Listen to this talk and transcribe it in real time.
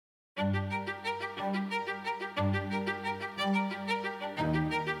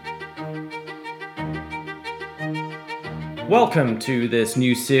Welcome to this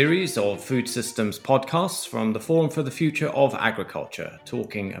new series of Food Systems podcasts from the Forum for the Future of Agriculture,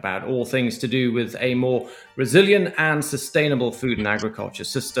 talking about all things to do with a more resilient and sustainable food and agriculture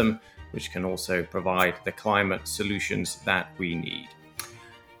system, which can also provide the climate solutions that we need.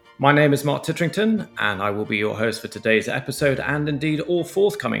 My name is Mark Titterington, and I will be your host for today's episode and indeed all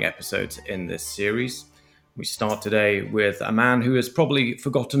forthcoming episodes in this series. We start today with a man who has probably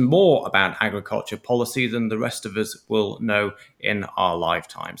forgotten more about agriculture policy than the rest of us will know in our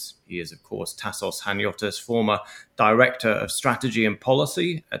lifetimes. He is, of course, Tassos Haniotis, former Director of Strategy and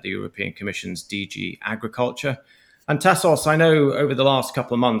Policy at the European Commission's DG Agriculture. And Tassos, I know over the last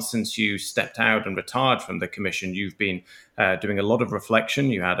couple of months since you stepped out and retired from the Commission, you've been doing a lot of reflection.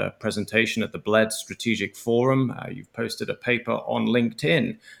 You had a presentation at the Bled Strategic Forum. You've posted a paper on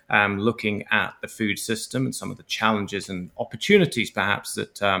LinkedIn looking at the food system and some of the challenges and opportunities perhaps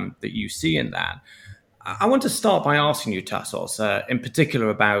that you see in that. I want to start by asking you, Tassos, in particular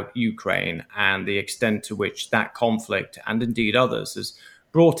about Ukraine and the extent to which that conflict, and indeed others, has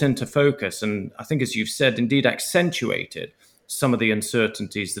brought into focus, and I think, as you've said, indeed accentuated some of the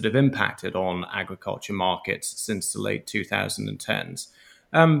uncertainties that have impacted on agriculture markets since the late 2010s.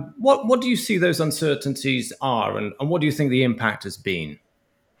 What do you see those uncertainties are, and what do you think the impact has been?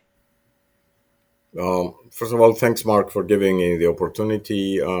 First of all, thanks, Mark, for giving me the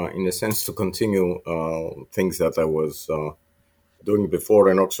opportunity, in a sense, to continue things that I was doing before,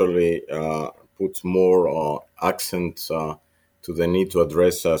 and actually put more accent to the need to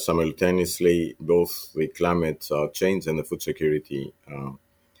address simultaneously both the climate change and the food security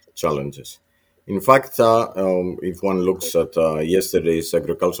challenges. In fact, if one looks at yesterday's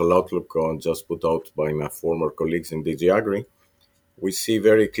agricultural outlook just put out by my former colleagues in DG Agri, we see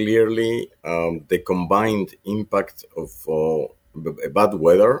very clearly the combined impact of bad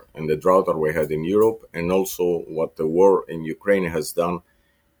weather and the drought that we had in Europe, and also what the war in Ukraine has done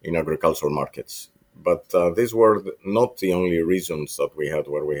in agricultural markets. But these were not the only reasons that we had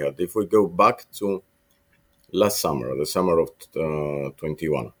where we had. If we go back to last summer, the summer of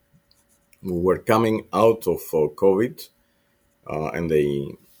 21, we were coming out of COVID and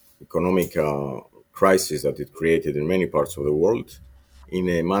the economic crisis that it created in many parts of the world in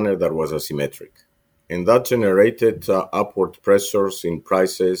a manner that was asymmetric. And that generated upward pressures in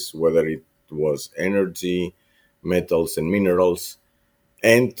prices, whether it was energy, metals, and minerals,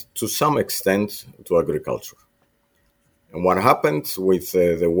 and to some extent to agriculture. And what happened with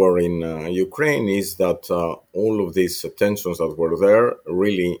the war in Ukraine is that all of these tensions that were there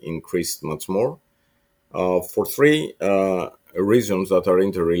really increased much more for three reasons that are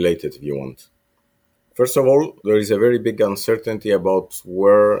interrelated, if you want. First of all, there is a very big uncertainty about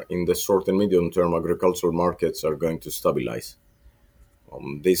where in the short and medium term agricultural markets are going to stabilize.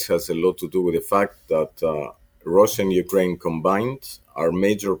 This has a lot to do with the fact that Russia and Ukraine combined are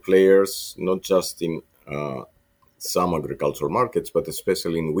major players, not just in some agricultural markets, but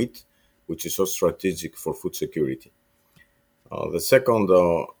especially in wheat, which is so strategic for food security. The second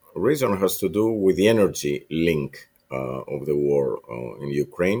reason has to do with the energy link of the war in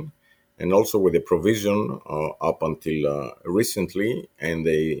Ukraine, and also with the provision up until recently, and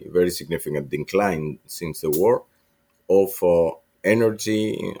a very significant decline since the war, of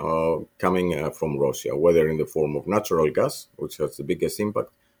energy coming from Russia, whether in the form of natural gas, which has the biggest impact,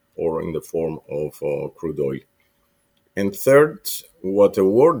 or in the form of crude oil. And third, what a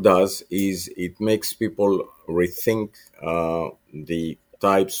war does is it makes people rethink the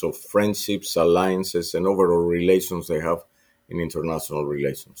types of friendships, alliances, and overall relations they have in international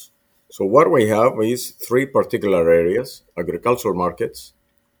relations. So what we have is three particular areas: agricultural markets,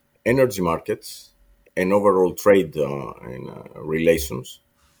 energy markets, and overall trade and relations,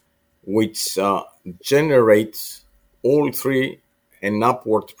 which generates all three an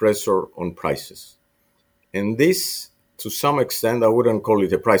upward pressure on prices. And this, to some extent, I wouldn't call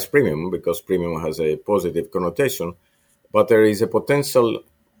it a price premium because premium has a positive connotation, but there is a potential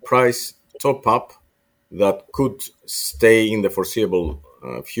price top-up that could stay in the foreseeable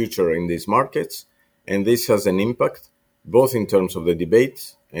future in these markets. And this has an impact both in terms of the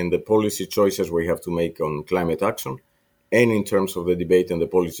debate and the policy choices we have to make on climate action, and in terms of the debate and the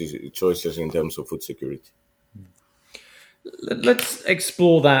policy choices in terms of food security. Let's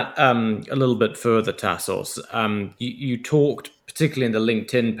explore that a little bit further, Tassos. You talked, particularly in the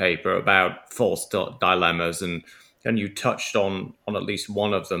LinkedIn paper, about false dilemmas, and you touched on at least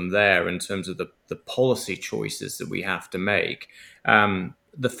one of them there in terms of the policy choices that we have to make.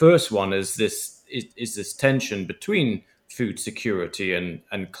 The first one is this tension between food security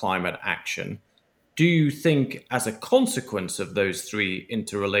and climate action. Do you think, as a consequence of those three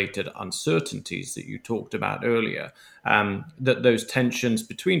interrelated uncertainties that you talked about earlier, that those tensions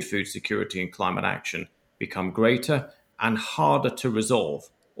between food security and climate action become greater and harder to resolve?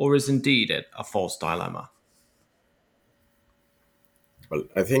 Or is indeed it a false dilemma? Well,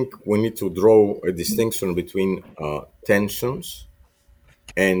 I think we need to draw a distinction between tensions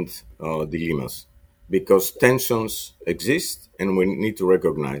and dilemmas, because tensions exist and we need to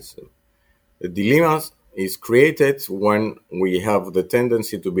recognize them. The dilemma is created when we have the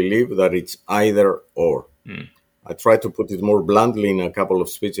tendency to believe that it's either or. I tried to put it more bluntly in a couple of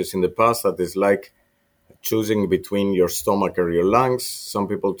speeches in the past, that is like choosing between your stomach or your lungs. Some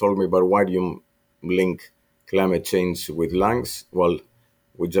people told me, but why do you link climate change with lungs? Well,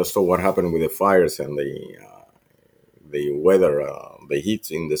 we just saw what happened with the fires and the weather, the heat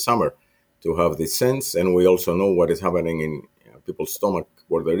in the summer, to have this sense. And we also know what is happening in people's stomach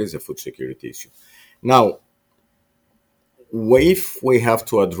where there is a food security issue. Now, if we have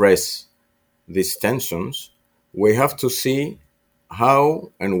to address these tensions, we have to see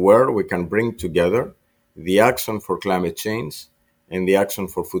how and where we can bring together the action for climate change and the action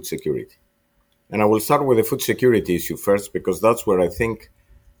for food security. And I will start with the food security issue first, because that's where I think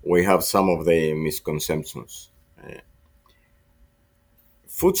we have some of the misconceptions.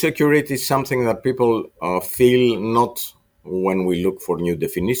 Food security is something that people feel not when we look for new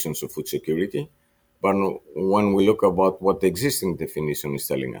definitions of food security, but when we look about what the existing definition is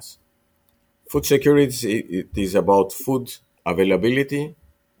telling us. Food security, it is about food availability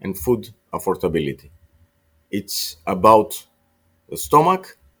and food affordability. It's about the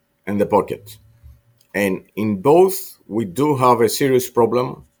stomach and the pocket. And in both, we do have a serious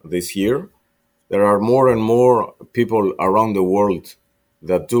problem this year. There are more and more people around the world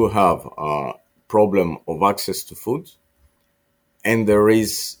that do have a problem of access to food. And there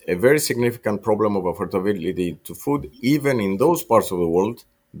is a very significant problem of affordability to food, even in those parts of the world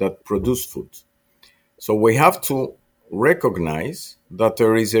that produce food. So we have to recognize that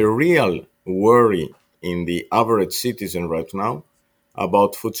there is a real worry in the average citizen right now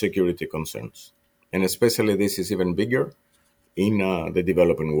about food security concerns. And especially this is even bigger in the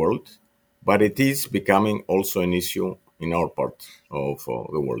developing world, but it is becoming also an issue in our part of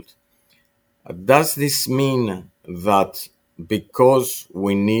the world. Does this mean that because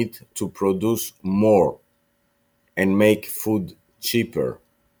we need to produce more and make food cheaper,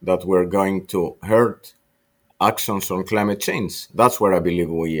 that we're going to hurt actions on climate change? That's where I believe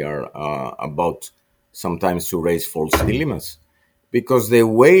we are about sometimes to raise false dilemmas. Because the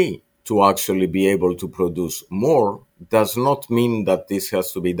way to actually be able to produce more does not mean that this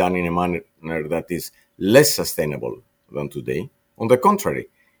has to be done in a manner that is less sustainable than today. On the contrary,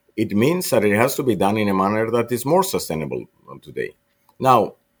 it means that it has to be done in a manner that is more sustainable than today.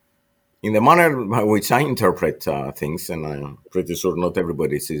 Now, in the manner by which I interpret things, and I'm pretty sure not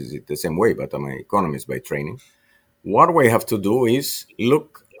everybody sees it the same way, but I'm an economist by training, what we have to do is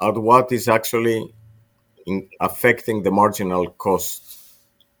look at what is actually affecting the marginal cost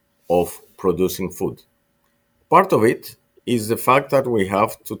of producing food. Part of it is the fact that we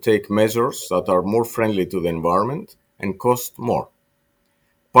have to take measures that are more friendly to the environment and cost more.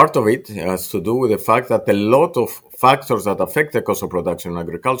 Part of it has to do with the fact that a lot of factors that affect the cost of production in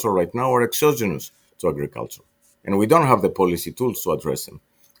agriculture right now are exogenous to agriculture, and we don't have the policy tools to address them.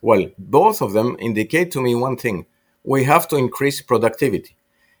 Well, both of them indicate to me one thing: we have to increase productivity.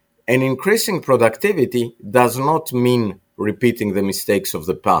 And increasing productivity does not mean repeating the mistakes of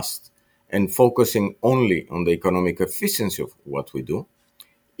the past and focusing only on the economic efficiency of what we do.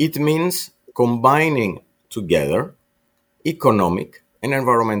 It means combining together economic and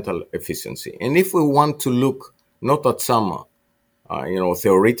environmental efficiency. And if we want to look not at some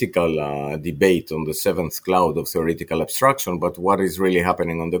theoretical debate on the seventh cloud of theoretical abstraction, but what is really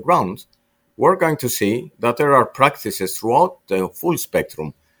happening on the ground, we're going to see that there are practices throughout the full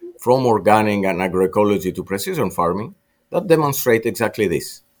spectrum, from organic and agroecology to precision farming, that demonstrate exactly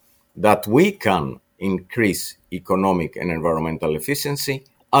this, that we can increase economic and environmental efficiency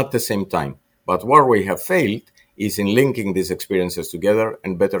at the same time. But where we have failed is in linking these experiences together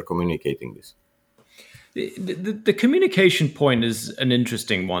and better communicating this. The communication point is an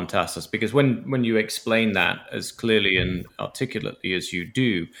interesting one, Tassos, because when you explain that as clearly and articulately as you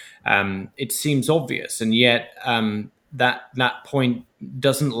do, it seems obvious, and yet that point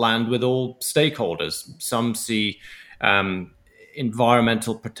doesn't land with all stakeholders. Some see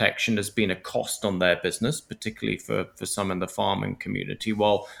environmental protection as being a cost on their business, particularly for some in the farming community,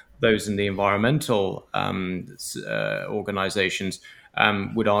 while those in the environmental organizations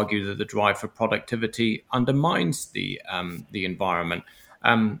would argue that the drive for productivity undermines the environment.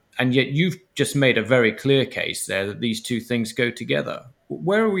 And yet you've just made a very clear case there that these two things go together.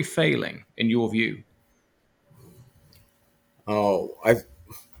 Where are we failing, in your view?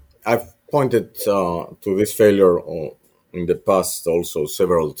 I've pointed to this failure in the past also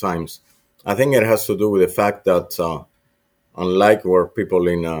several times. I think it has to do with the fact that unlike what people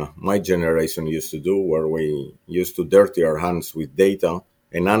in my generation used to do, where we used to dirty our hands with data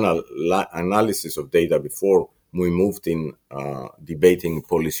and analysis of data before we moved in debating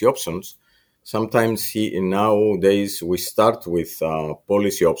policy options, sometimes nowadays we start with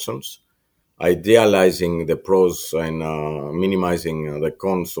policy options, idealizing the pros and minimizing the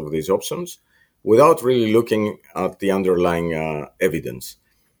cons of these options without really looking at the underlying evidence.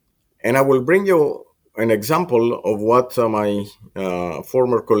 And I will bring you an example of what my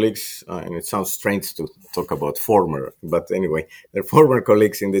former colleagues, and it sounds strange to talk about former, but anyway, the former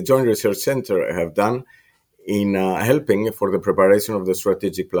colleagues in the Joint Research Center have done in helping for the preparation of the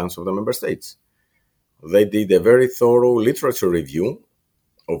strategic plans of the member states. They did a very thorough literature review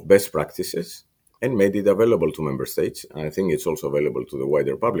of best practices and made it available to member states. And I think it's also available to the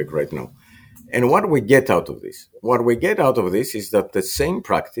wider public right now. And what we get out of this? What we get out of this is that the same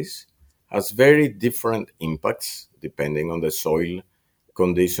practice has very different impacts depending on the soil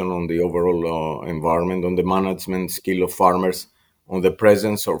condition, on the overall environment, on the management skill of farmers, on the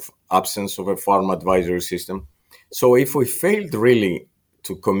presence or absence of a farm advisory system. So if we failed really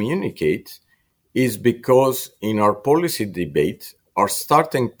to communicate, is because in our policy debate, our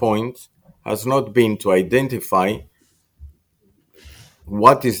starting point has not been to identify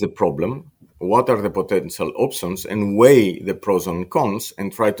what is the problem, what are the potential options, and weigh the pros and cons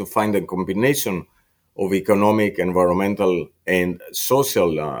and try to find a combination of economic, environmental, and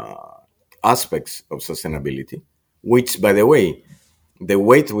social aspects of sustainability, which, by the way, the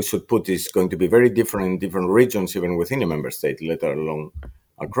weight we should put is going to be very different in different regions, even within a member state, let alone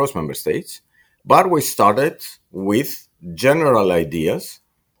across member states. But we started with general ideas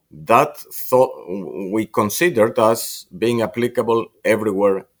that we considered as being applicable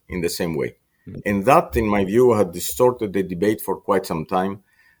everywhere in the same way. And that, in my view, had distorted the debate for quite some time,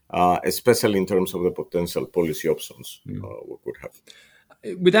 especially in terms of the potential policy options we could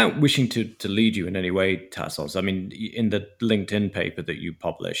have. Without wishing to lead you in any way, Tassos, I mean, in the LinkedIn paper that you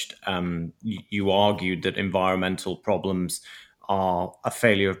published, you argued that environmental problems are a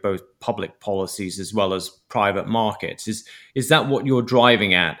failure of both public policies as well as private markets. Is that what you're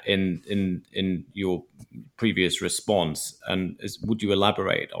driving at in your previous response? And would you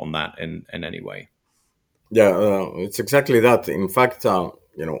elaborate on that in any way? Yeah, it's exactly that. In fact,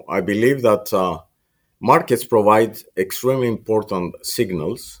 I believe that markets provide extremely important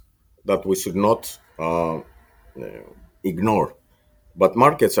signals that we should not ignore. But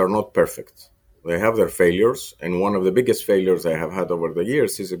markets are not perfect. They have their failures, and one of the biggest failures I have had over the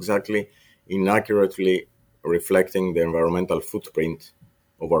years is exactly inaccurately reflecting the environmental footprint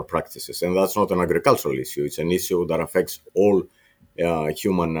of our practices. And that's not an agricultural issue. It's an issue that affects all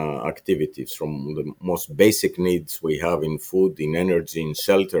human activities, from the most basic needs we have in food, in energy, in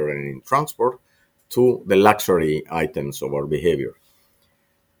shelter, and in transport, to the luxury items of our behavior.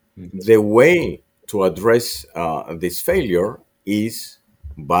 Mm-hmm. The way to address this failure is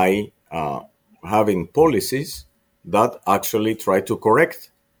by having policies that actually try to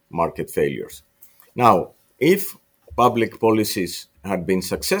correct market failures. Now, if public policies had been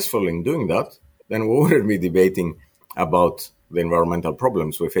successful in doing that, then we wouldn't be debating about the environmental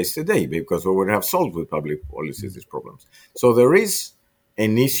problems we face today, because we would have solved with public policies these problems. So there is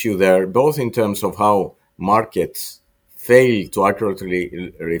an issue there, both in terms of how markets fail to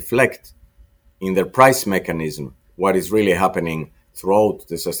accurately reflect in their price mechanism what is really happening throughout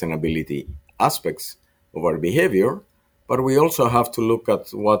the sustainability aspects of our behavior, but we also have to look at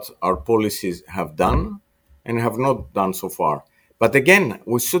what our policies have done and have not done so far. But again,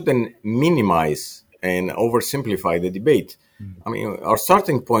 we shouldn't minimize and oversimplify the debate. I mean, our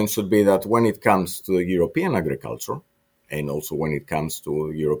starting point should be that when it comes to European agriculture, and also when it comes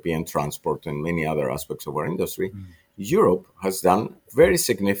to European transport and many other aspects of our industry, Europe has done very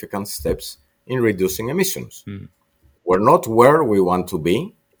significant steps in reducing emissions. We're not where we want to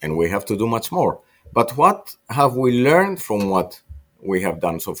be, and we have to do much more. But what have we learned from what we have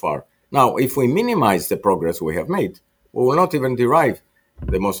done so far? Now, if we minimize the progress we have made, we will not even derive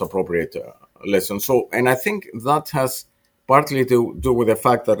the most appropriate lesson. So, and I think that has partly to do with the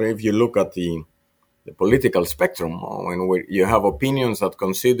fact that if you look at the political spectrum, when you have opinions that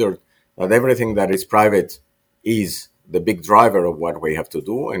consider that everything that is private is the big driver of what we have to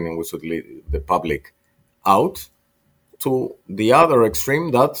do, and we should leave the public out, to the other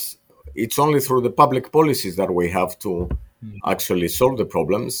extreme, that it's only through the public policies that we have to actually solve the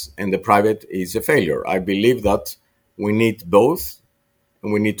problems, and the private is a failure. I believe that we need both,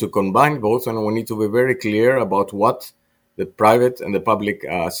 and we need to combine both, and we need to be very clear about what the private and the public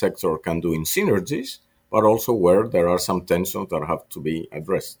sector can do in synergies, but also where there are some tensions that have to be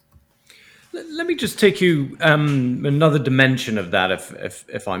addressed. Let me just take you another dimension of that,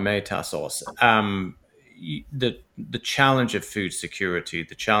 if I may, Tassos. The challenge of food security,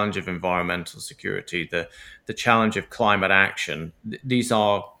 the challenge of environmental security, the challenge of climate action. These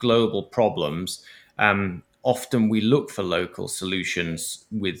are global problems. Often we look for local solutions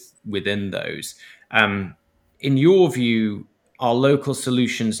within those. In your view, are local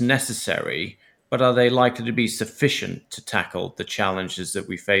solutions necessary, but are they likely to be sufficient to tackle the challenges that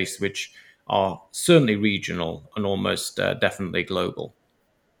we face, which are certainly regional and almost definitely global?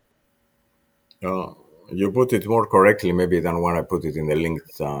 Uh, you put it more correctly, maybe, than when I put it in the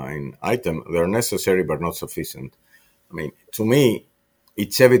linked in item. They're necessary but not sufficient. I mean, to me,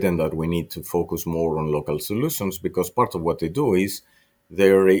 it's evident that we need to focus more on local solutions, because part of what they do is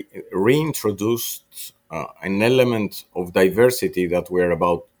they reintroduced an element of diversity that we're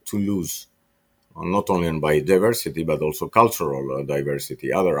about to lose, not only in biodiversity, but also cultural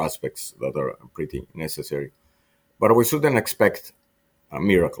diversity, other aspects that are pretty necessary. But we shouldn't expect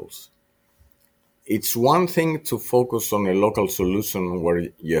miracles. It's one thing to focus on a local solution where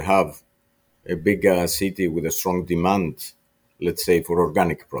you have a big city with a strong demand, let's say, for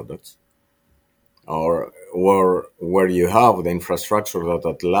organic products, or where you have the infrastructure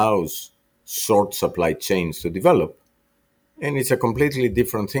that allows short supply chains to develop. And it's a completely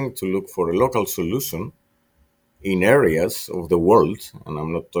different thing to look for a local solution in areas of the world, and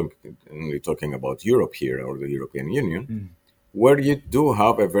I'm not only talking about Europe here or the European Union, where you do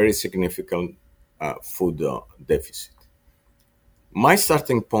have a very significant food deficit. My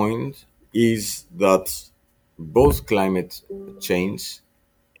starting point is that both climate change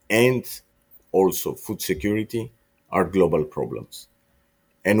and also food security are global problems.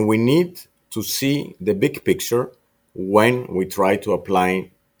 And we need to see the big picture when we try to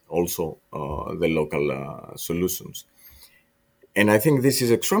apply also the local solutions. And I think this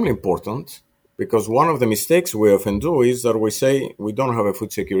is extremely important, because one of the mistakes we often do is that we say we don't have a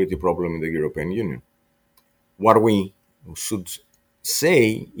food security problem in the European Union. What we should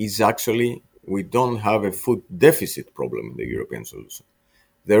say is actually we don't have a food deficit problem in the European solution.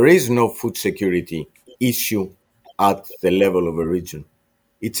 There is no food security issue at the level of a region.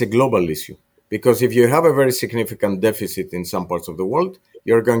 It's a global issue, because if you have a very significant deficit in some parts of the world,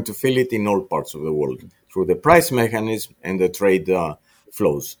 you're going to feel it in all parts of the world through the price mechanism and the trade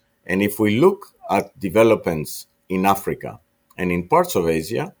flows. And if we look at developments in Africa and in parts of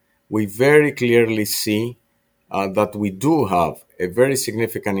Asia, we very clearly see that we do have a very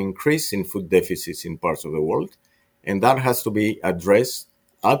significant increase in food deficits in parts of the world, and that has to be addressed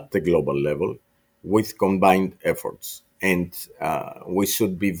at the global level with combined efforts. And we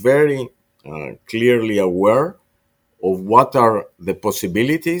should be very clearly aware of what are the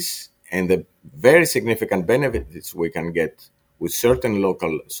possibilities and the very significant benefits we can get with certain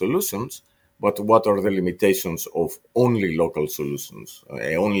local solutions, but what are the limitations of only local solutions,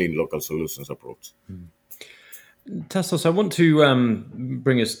 only local solutions approach. Tassos, I want to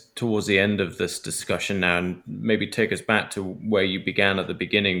bring us towards the end of this discussion now, and maybe take us back to where you began at the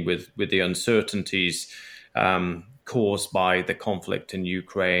beginning with the uncertainties caused by the conflict in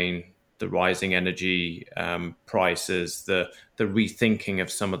Ukraine, the rising energy prices, the rethinking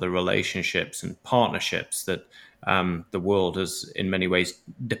of some of the relationships and partnerships that the world has, in many ways,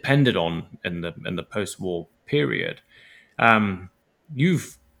 depended on in the post-war period.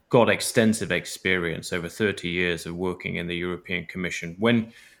 You've got extensive experience over 30 years of working in the European Commission.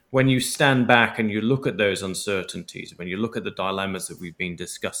 When you stand back and you look at those uncertainties, when you look at the dilemmas that we've been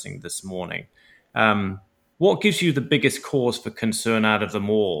discussing this morning, what gives you the biggest cause for concern out of them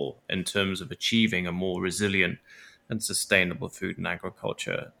all in terms of achieving a more resilient and sustainable food and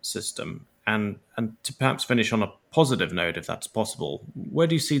agriculture system? And to perhaps finish on a positive note, if that's possible, where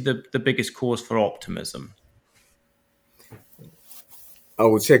do you see the biggest cause for optimism? I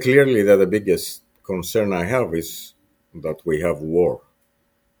would say clearly that the biggest concern I have is that we have war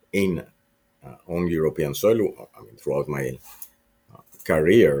on European soil. I mean, throughout my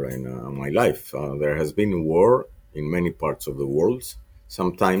career and my life, there has been war in many parts of the world.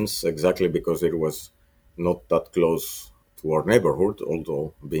 Sometimes exactly because it was not that close to our neighborhood.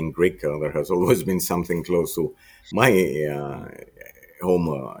 Although being Greek, there has always been something close to my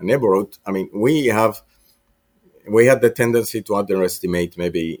home neighborhood. I mean, we had the tendency to underestimate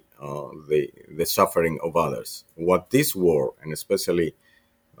maybe the suffering of others. What this war, and especially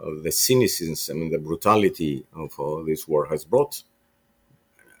the cynicism and the brutality of this war has brought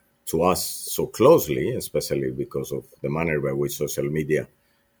to us so closely, especially because of the manner by which social media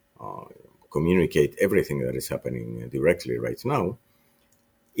communicate everything that is happening directly right now,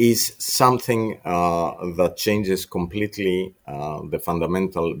 is something that changes completely the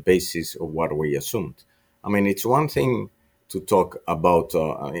fundamental basis of what we assumed. I mean, it's one thing to talk about,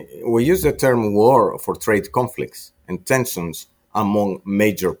 we use the term war for trade conflicts and tensions among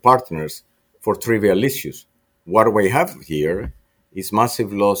major partners for trivial issues. What we have here is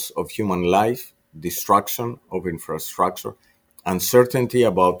massive loss of human life, destruction of infrastructure, uncertainty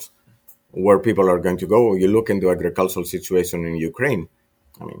about where people are going to go. You look into agricultural situation in Ukraine.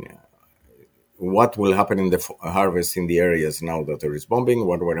 I mean, what will happen in the harvest in the areas now that there is bombing?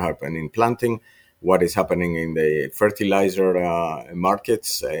 What will happen in planting? What is happening in the fertilizer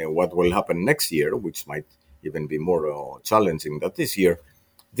markets? What will happen next year, which might even be more challenging than this year?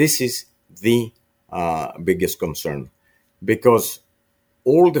 This is the biggest concern, because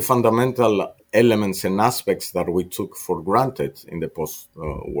all the fundamental elements and aspects that we took for granted in the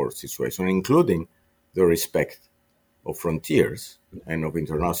post-war situation, including the respect of frontiers and of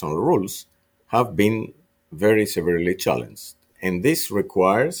international rules, have been very severely challenged. And this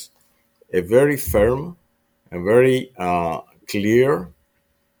requires a very firm, a very clear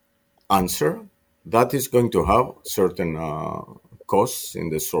answer that is going to have certain costs in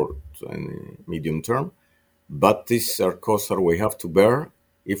the short and medium term. But these are costs that we have to bear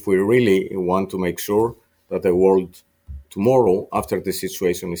if we really want to make sure that the world tomorrow, after the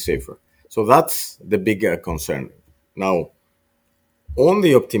situation, is safer. So that's the big concern. Now, on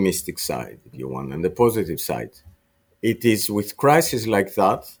the optimistic side, if you want, and the positive side, it is with crises like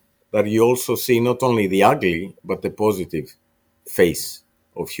that that you also see not only the ugly, but the positive face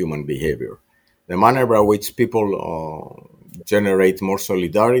of human behavior. The manner by which people generate more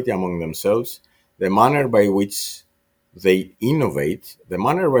solidarity among themselves, the manner by which they innovate, the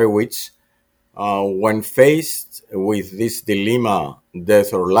manner by which, when faced with this dilemma,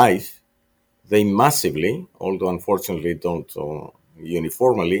 death or life, they massively, although unfortunately don't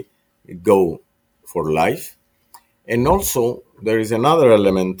uniformly, go for life. And also, there is another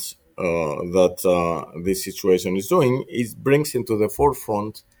element that this situation is doing. It brings into the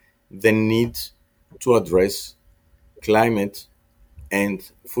forefront the need to address climate and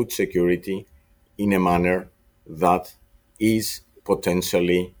food security in a manner that is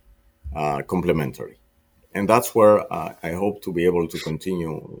potentially complementary. And that's where I hope to be able to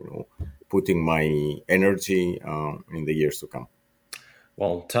continue putting my energy in the years to come.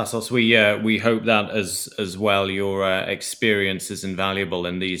 Well, Tassos, we hope that as well. Your experience is invaluable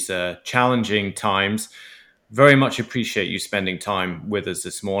in these challenging times. Very much appreciate you spending time with us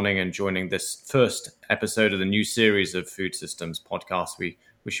this morning and joining this first episode of the new series of Food Systems podcast. We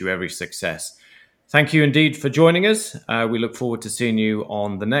wish you every success. Thank you indeed for joining us. We look forward to seeing you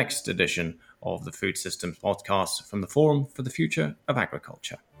on the next edition of the Food Systems podcast from the Forum for the Future of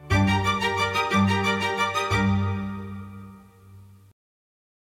Agriculture.